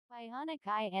Bionic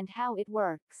eye and how it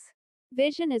works.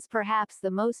 Vision is perhaps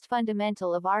the most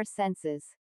fundamental of our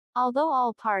senses. Although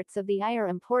all parts of the eye are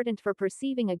important for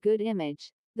perceiving a good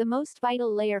image, the most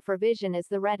vital layer for vision is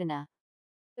the retina.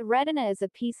 The retina is a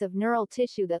piece of neural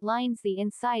tissue that lines the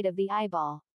inside of the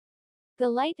eyeball. The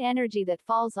light energy that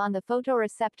falls on the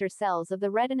photoreceptor cells of the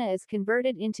retina is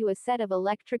converted into a set of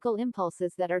electrical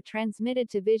impulses that are transmitted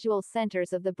to visual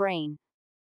centers of the brain.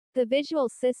 The visual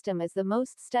system is the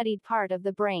most studied part of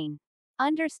the brain.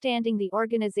 Understanding the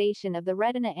organization of the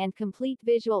retina and complete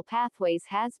visual pathways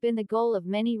has been the goal of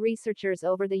many researchers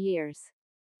over the years.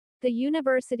 The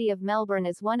University of Melbourne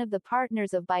is one of the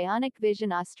partners of Bionic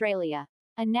Vision Australia,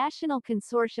 a national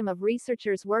consortium of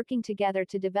researchers working together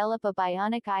to develop a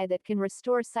bionic eye that can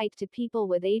restore sight to people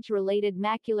with age-related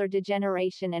macular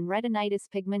degeneration and retinitis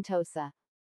pigmentosa.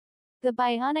 The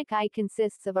bionic eye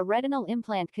consists of a retinal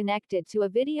implant connected to a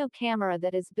video camera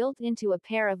that is built into a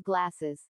pair of glasses.